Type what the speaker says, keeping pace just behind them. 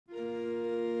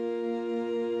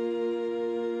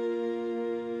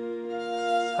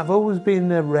I've always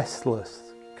been a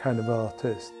restless kind of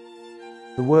artist.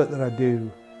 The work that I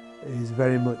do is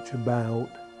very much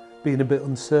about being a bit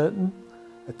uncertain,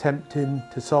 attempting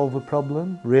to solve a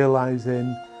problem,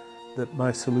 realising that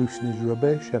my solution is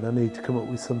rubbish and I need to come up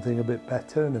with something a bit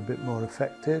better and a bit more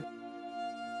effective.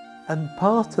 And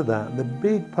part of that, the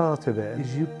big part of it,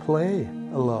 is you play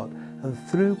a lot, and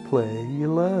through play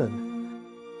you learn.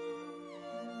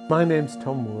 My name's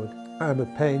Tom Wood. I'm a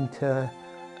painter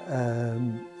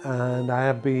and I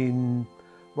have been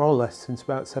more or less since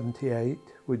about 78,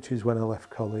 which is when I left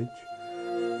college.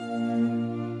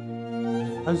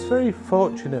 I was very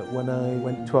fortunate when I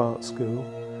went to art school.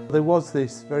 There was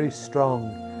this very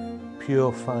strong,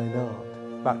 pure fine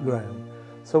art background.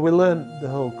 So we learned the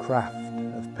whole craft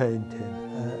of painting,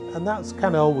 and that's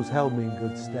kind of always held me in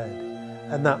good stead.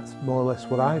 And that's more or less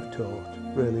what I've taught,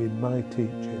 really, in my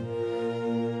teaching.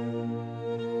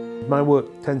 My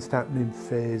work tends to happen in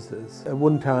phases. At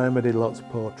one time I did lots of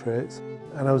portraits,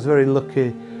 and I was very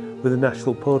lucky with the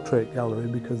National Portrait Gallery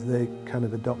because they kind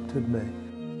of adopted me.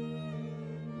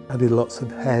 I did lots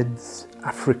of heads,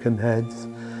 African heads.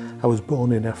 I was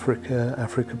born in Africa.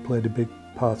 Africa played a big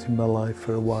part in my life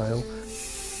for a while.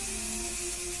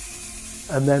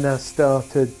 And then I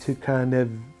started to kind of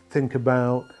think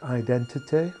about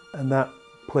identity, and that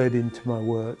played into my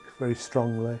work very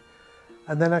strongly.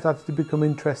 And then I started to become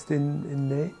interested in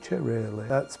nature, really.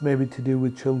 That's maybe to do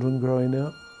with children growing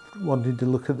up, wanting to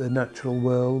look at the natural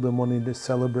world and wanting to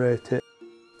celebrate it.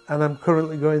 And I'm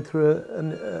currently going through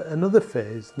another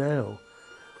phase now,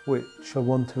 which, for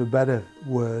want of a better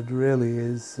word, really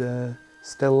is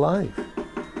still life.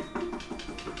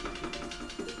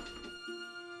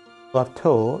 I've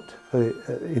taught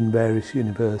in various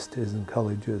universities and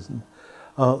colleges and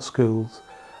art schools.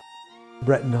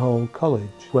 Bretton Hall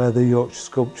College, where the Yorkshire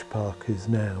Sculpture Park is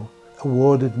now,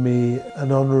 awarded me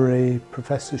an honorary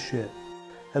professorship.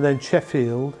 And then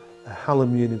Sheffield,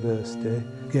 Hallam University,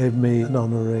 gave me an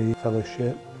honorary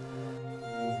fellowship.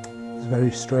 It's very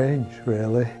strange,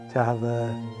 really, to have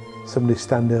somebody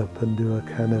stand up and do a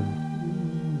kind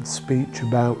of speech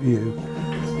about you.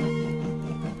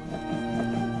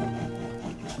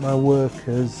 My work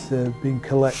has been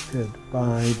collected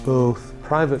by both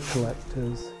private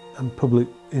collectors and public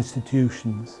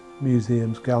institutions,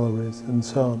 museums, galleries and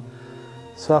so on.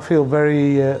 So I feel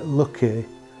very lucky.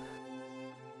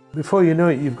 Before you know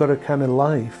it, you've got a kind of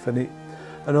life, and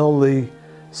all the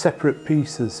separate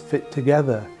pieces fit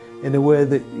together in a way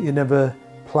that you never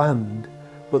planned,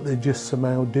 but they just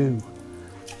somehow do.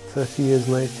 30 years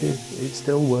later, it's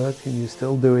still working, you're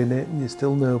still doing it, and you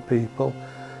still know people,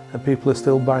 and people are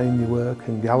still buying your work,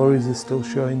 and galleries are still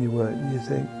showing your work, and you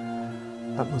think,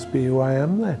 that must be who I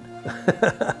am then.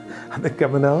 I think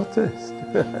I'm an artist.